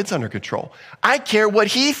have my kids under control. I care what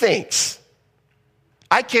he thinks.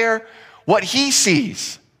 I care what he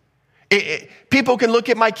sees. People can look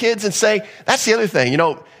at my kids and say, that's the other thing.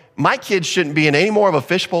 My kids shouldn't be in any more of a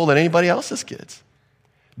fishbowl than anybody else's kids.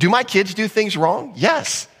 Do my kids do things wrong?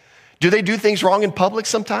 Yes. Do they do things wrong in public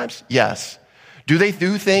sometimes? Yes. Do they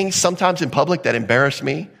do things sometimes in public that embarrass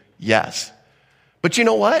me? Yes. But you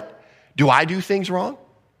know what? Do I do things wrong?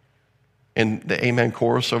 And the amen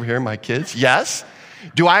chorus over here, my kids, yes.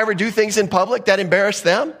 Do I ever do things in public that embarrass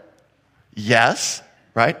them? Yes,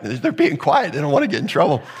 right? They're being quiet. They don't want to get in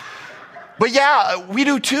trouble. But yeah, we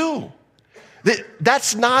do too.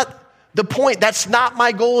 That's not the point. That's not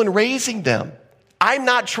my goal in raising them. I'm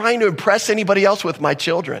not trying to impress anybody else with my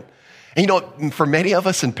children. And for many of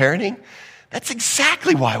us in parenting, that's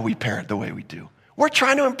exactly why we parent the way we do. We're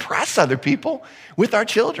trying to impress other people with our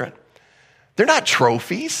children. They're not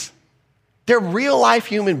trophies. They're real life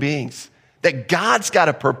human beings that God's got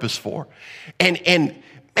a purpose for. And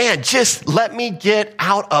man, just let me get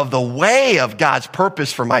out of the way of God's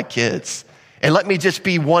purpose for my kids. And let me just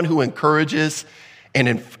be one who encourages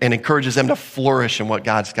and encourages them to flourish in what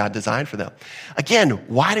God's got designed for them. Again,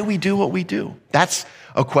 why do we do what we do? That's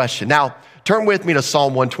a question. Now, turn with me to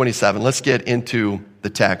Psalm 127. Let's get into the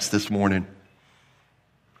text this morning.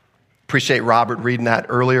 Appreciate Robert reading that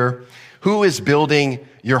earlier. Who is building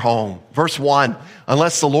your home? Verse 1,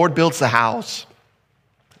 unless the Lord builds the house,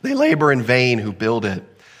 they labor in vain who build it.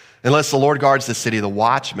 Unless the Lord guards the city, the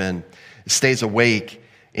watchman stays awake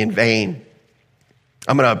in vain.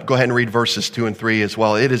 I'm going to go ahead and read verses 2 and 3 as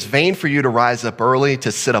well. It is vain for you to rise up early,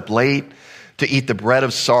 to sit up late, to eat the bread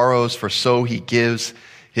of sorrows, for so he gives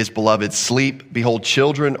his beloved sleep. Behold,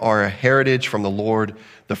 children are a heritage from the Lord.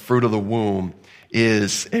 The fruit of the womb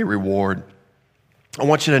is a reward. I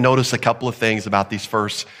want you to notice a couple of things about these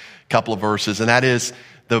first couple of verses, and that is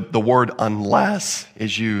the word unless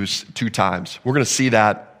is used 2 times. We're going to see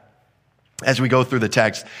that as we go through the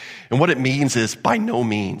text. And what it means is by no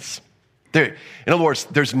means. In other words,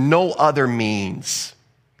 there's no other means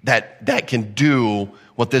that can do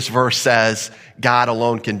what this verse says God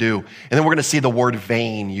alone can do. And then we're going to see the word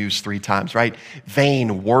vain used 3 times, right?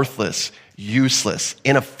 Vain, worthless, useless,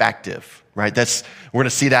 ineffective, right? We're going to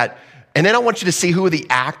see that. And then I want you to see who the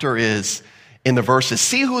actor is in the verses.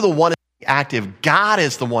 See who the one is active. God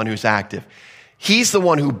is the one who's active. He's the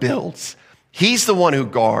one who builds. He's the one who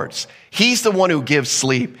guards. He's the one who gives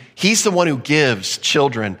sleep. He's the one who gives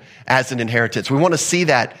children as an inheritance. We want to see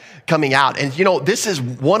that coming out. And this is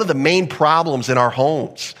one of the main problems in our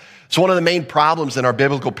homes. So one of the main problems in our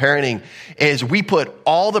biblical parenting is we put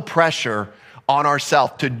all the pressure on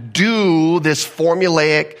ourselves to do this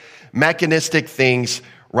formulaic, mechanistic things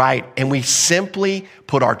right. And we simply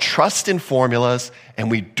put our trust in formulas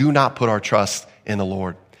and we do not put our trust in the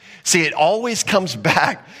Lord. See, it always comes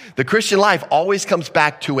back. The Christian life always comes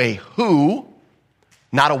back to a who,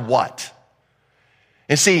 not a what.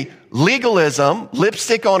 And see, legalism,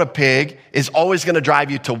 lipstick on a pig, is always going to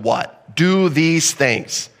drive you to what? Do these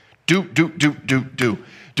things. Do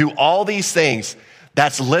all these things.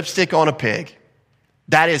 That's lipstick on a pig.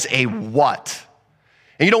 That is a what.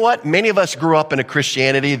 And you know what? Many of us grew up in a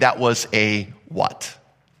Christianity that was a what?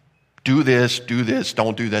 Do this,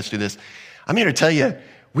 don't do this, do this. I'm here to tell you,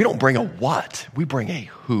 we don't bring a what, we bring a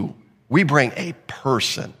who. We bring a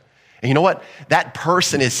person. And you know what? That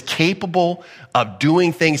person is capable of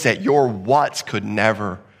doing things that your whats could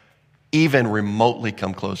never even remotely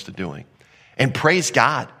come close to doing. And praise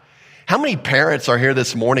God. How many parents are here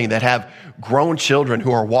this morning that have grown children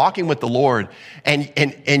who are walking with the Lord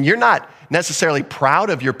and you're not necessarily proud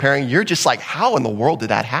of your parenting. You're just like, how in the world did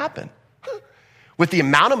that happen? With the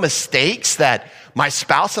amount of mistakes that my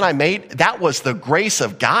spouse and I made, that was the grace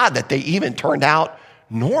of God that they even turned out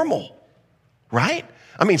normal, right?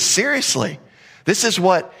 I mean, seriously, this is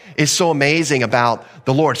what is so amazing about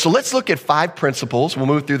the Lord. So let's look at 5 principles. We'll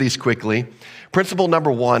move through these quickly. Principle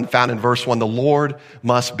number 1, found in verse 1, the Lord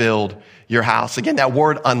must build your house. Again, that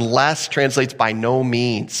word unless translates by no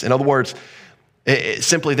means. In other words, it's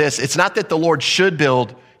simply this. It's not that the Lord should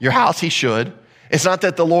build your house. He should. It's not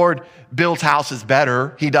that the Lord builds houses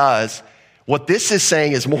better. He does. What this is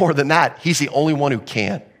saying is more than that. He's the only one who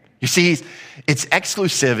can. You see, it's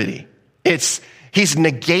exclusivity. He's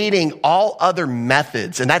negating all other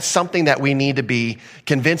methods. And that's something that we need to be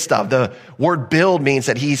convinced of. The word build means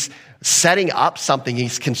that he's setting up something.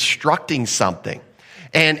 He's constructing something.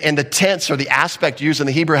 And the tense or the aspect used in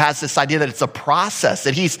the Hebrew has this idea that it's a process,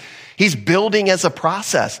 that he's building as a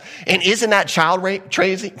process. And isn't that child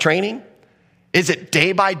training? Is it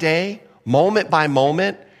day by day, moment by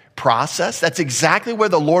moment process? That's exactly where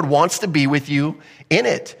the Lord wants to be with you in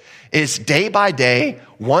it. Is day by day,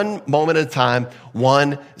 one moment at a time,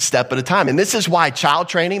 one step at a time. And this is why child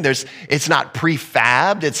training, it's not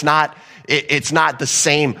prefabbed. It's not the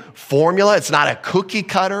same formula. It's not a cookie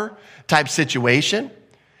cutter type situation.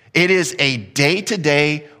 It is a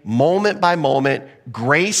day-to-day, moment-by-moment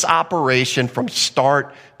grace operation from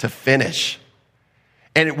start to finish.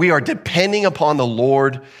 And we are depending upon the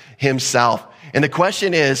Lord himself. And the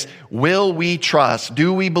question is, will we trust?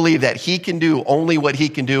 Do we believe that he can do only what he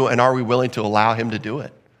can do? And are we willing to allow him to do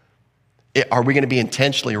it? Are we going to be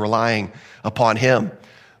intentionally relying upon him?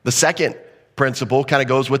 The second principle kind of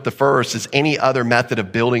goes with the first, is any other method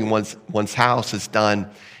of building one's house is done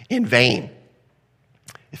in vain.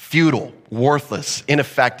 Futile, worthless,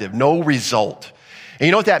 ineffective, no result. And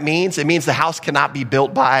you know what that means? It means the house cannot be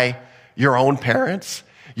built by your own parents,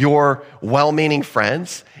 your well-meaning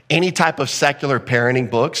friends, any type of secular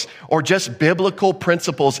parenting books, or just biblical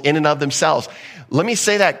principles in and of themselves. Let me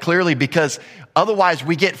say that clearly, because otherwise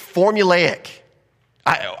we get formulaic.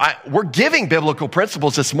 We're giving biblical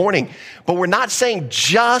principles this morning, but we're not saying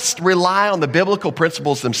just rely on the biblical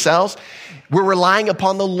principles themselves. We're relying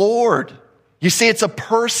upon the Lord. You see, it's a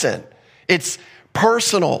person. It's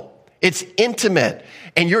personal. It's intimate.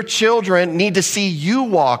 And your children need to see you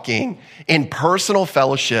walking in personal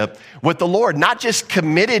fellowship with the Lord, not just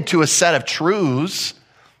committed to a set of truths,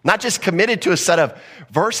 not just committed to a set of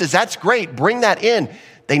verses. That's great. Bring that in.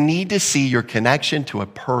 They need to see your connection to a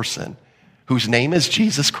person whose name is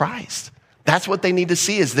Jesus Christ. That's what they need to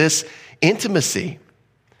see, is this intimacy.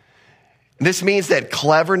 This means that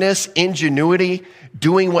cleverness, ingenuity,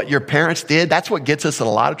 doing what your parents did, that's what gets us in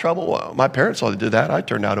a lot of trouble. Well, my parents ought to do that. I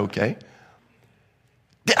turned out okay.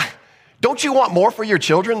 Don't you want more for your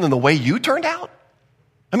children than the way you turned out?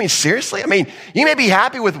 I mean, seriously? I mean, you may be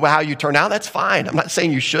happy with how you turned out. That's fine. I'm not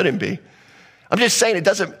saying you shouldn't be. I'm just saying it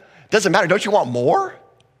doesn't matter. Don't you want more?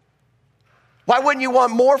 Why wouldn't you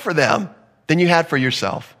want more for them than you had for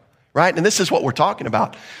yourself, right? And this is what we're talking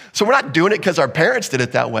about. So we're not doing it because our parents did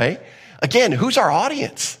it that way. Again, who's our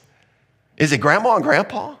audience? Is it grandma and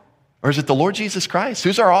grandpa? Or is it the Lord Jesus Christ?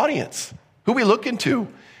 Who's our audience? Who are we looking to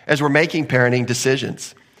as we're making parenting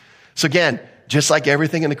decisions? So again, just like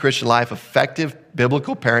everything in the Christian life, effective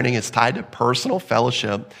biblical parenting is tied to personal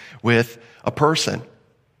fellowship with a person.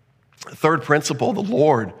 Third principle, the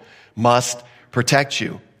Lord must protect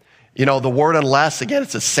you. You know, the word unless, again,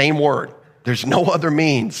 it's the same word. There's no other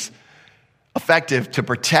means effective to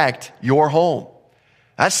protect your home.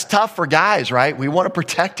 That's tough for guys, right? We want to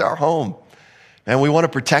protect our home, and we want to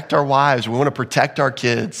protect our wives. We want to protect our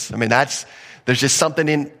kids. I mean, there's just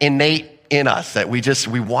something innate in us that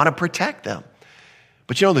we want to protect them.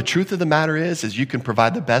 But you know, the truth of the matter is you can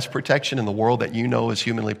provide the best protection in the world that you know is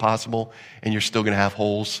humanly possible, and you're still going to have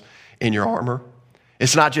holes in your armor.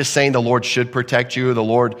 It's not just saying the Lord should protect you, the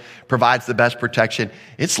Lord provides the best protection.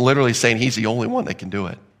 It's literally saying he's the only one that can do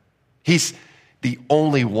it. He's the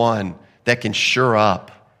only one that can shore up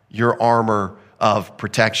your armor of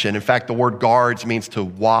protection. In fact, the word guards means to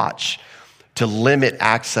watch, to limit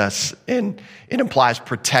access, and it implies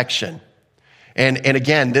protection. And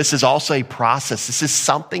again, this is also a process. This is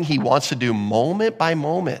something he wants to do moment by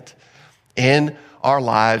moment in our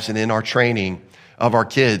lives and in our training of our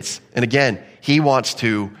kids. And again, he wants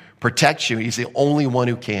to protect you. He's the only one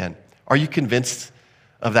who can. Are you convinced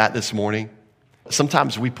of that this morning?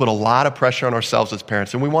 Sometimes we put a lot of pressure on ourselves as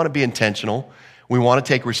parents, and we want to be intentional. We want to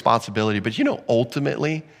take responsibility. But you know,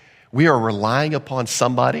 ultimately, we are relying upon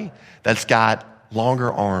somebody that's got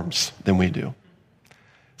longer arms than we do.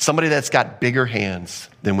 Somebody that's got bigger hands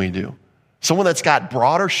than we do. Someone that's got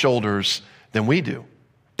broader shoulders than we do.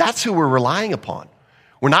 That's who we're relying upon.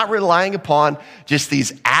 We're not relying upon just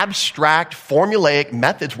these abstract, formulaic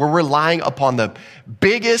methods. We're relying upon the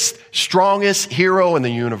biggest, strongest hero in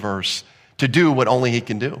the universe to do what only he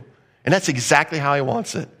can do. And that's exactly how he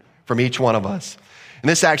wants it from each one of us. And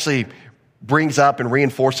this actually brings up and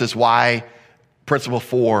reinforces why principle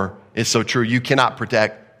 4 is so true. You cannot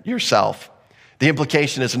protect yourself. The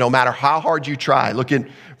implication is no matter how hard you try, look at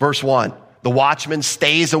verse 1. The watchman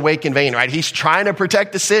stays awake in vain, right? He's trying to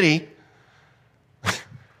protect the city,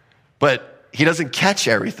 but he doesn't catch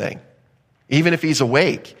everything. Even if he's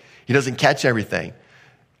awake, he doesn't catch everything.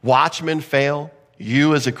 Watchmen fail.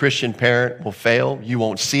 You as a Christian parent will fail. You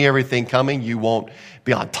won't see everything coming. You won't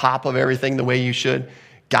be on top of everything the way you should.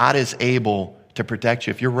 God is able to protect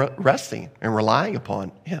you if you're resting and relying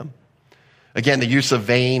upon him. Again, the use of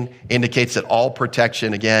vain indicates that all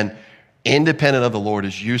protection, again, independent of the Lord,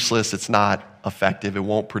 is useless. It's not effective. It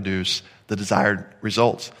won't produce the desired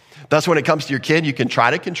results. Thus, when it comes to your kid, you can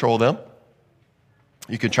try to control them.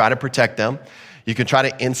 You can try to protect them. You can try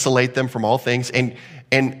to insulate them from all things. And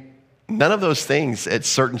none of those things at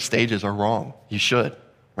certain stages are wrong. You should,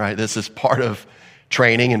 right? This is part of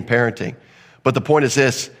training and parenting. But the point is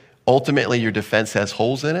this, ultimately your defense has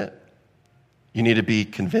holes in it. You need to be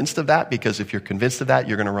convinced of that, because if you're convinced of that,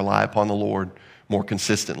 you're going to rely upon the Lord more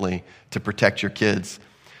consistently to protect your kids.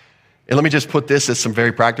 And let me just put this as some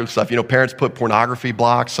very practical stuff. You know, parents put pornography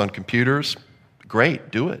blocks on computers.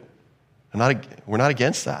 Great, do it. We're not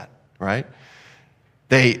against that, right?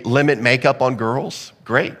 They limit makeup on girls.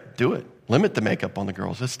 Great, do it. Limit the makeup on the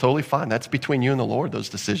girls. That's totally fine. That's between you and the Lord, those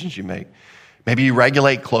decisions you make. Maybe you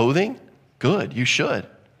regulate clothing. good. You should,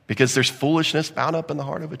 because there's foolishness bound up in the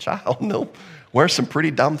heart of a child. They'll wear some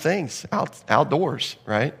pretty dumb things outdoors,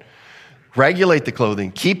 right? Regulate the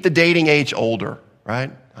clothing. Keep the dating age older,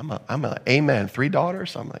 right? I'm a amen. 3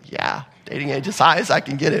 daughters. I'm like, yeah, dating age as high as I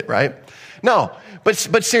can get it, right? No, but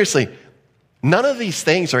seriously, none of these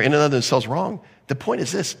things are in and of themselves wrong. The point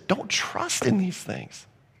is this: don't trust in these things.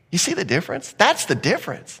 You see the difference? That's the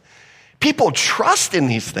difference. People trust in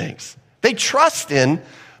these things. They trust in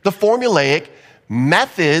the formulaic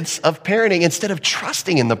methods of parenting instead of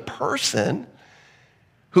trusting in the person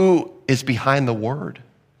who is behind the word.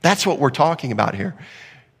 That's what we're talking about here.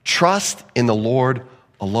 Trust in the Lord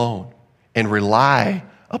alone and rely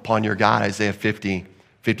upon your God, Isaiah 50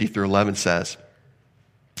 through 11 says.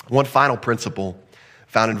 One final principle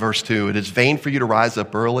found in verse 2. It is vain for you to rise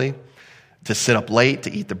up early, to sit up late,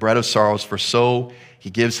 to eat the bread of sorrows, for so he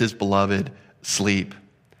gives his beloved sleep.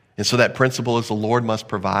 And so that principle is the Lord must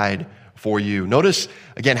provide for you. Notice,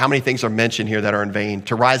 again, how many things are mentioned here that are in vain.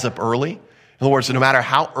 To rise up early. In other words, no matter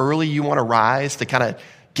how early you want to rise to kind of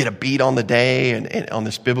get a beat on the day and on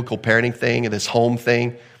this biblical parenting thing and this home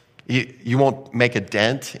thing, you won't make a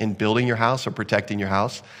dent in building your house or protecting your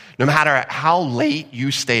house. No matter how late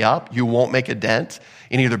you stay up, you won't make a dent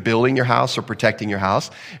in either building your house or protecting your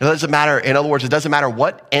house. It doesn't matter. In other words, it doesn't matter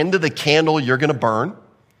what end of the candle you're going to burn.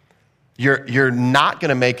 You're not going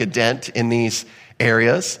to make a dent in these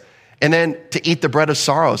areas. And then to eat the bread of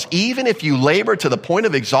sorrows. Even if you labor to the point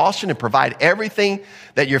of exhaustion and provide everything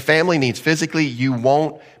that your family needs physically, you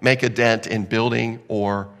won't make a dent in building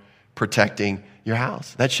or protecting your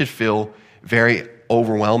house. That should feel very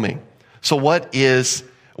overwhelming. So why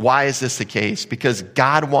is this the case? Because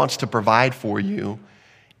God wants to provide for you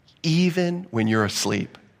even when you're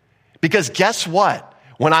asleep. Because guess what?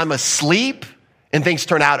 When I'm asleep and things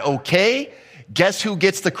turn out okay, guess who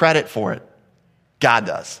gets the credit for it? God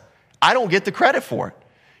does. I don't get the credit for it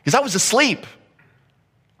because I was asleep.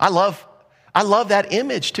 I love that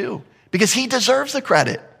image too, because he deserves the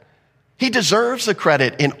credit. He deserves the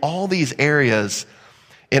credit in all these areas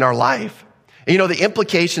in our life. And the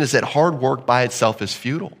implication is that hard work by itself is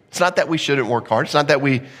futile. It's not that we shouldn't work hard. It's not that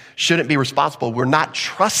we shouldn't be responsible. We're not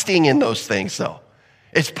trusting in those things though.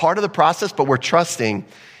 It's part of the process, but we're trusting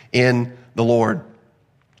in the Lord.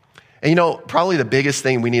 And probably the biggest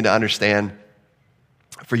thing we need to understand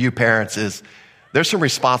for you parents is there's some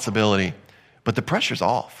responsibility, but the pressure's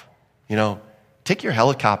off. Take your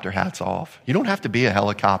helicopter hats off. You don't have to be a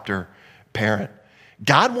helicopter parent.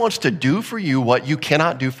 God wants to do for you what you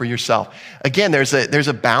cannot do for yourself. Again, there's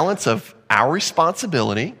a balance of our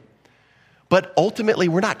responsibility, but ultimately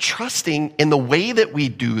we're not trusting in the way that we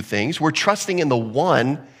do things. We're trusting in the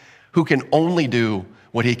one who can only do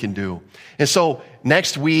what he can do. And so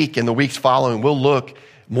next week and the weeks following, we'll look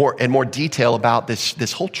more detail about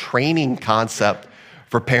this whole training concept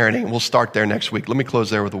for parenting. We'll start there next week. Let me close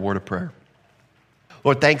there with a word of prayer.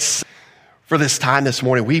 Lord, thanks for this time this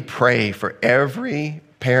morning. We pray for every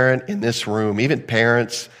parent in this room, even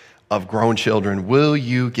parents of grown children. Will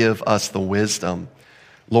you give us the wisdom,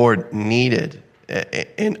 Lord, needed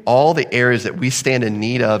in all the areas that we stand in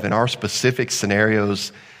need of in our specific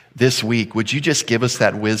scenarios this week? Would you just give us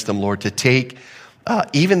that wisdom, Lord, to take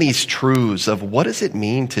even these truths of what does it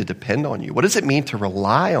mean to depend on you? What does it mean to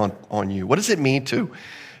rely on you? What does it mean to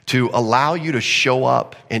allow you to show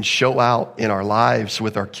up and show out in our lives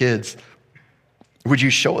with our kids? Would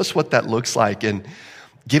you show us what that looks like and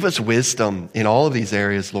give us wisdom in all of these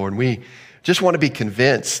areas, Lord? We just want to be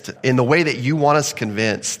convinced in the way that you want us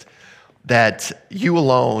convinced that you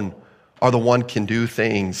alone are the one can do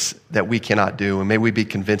things that we cannot do. And may we be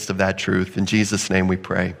convinced of that truth. In Jesus' name we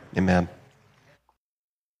pray. Amen.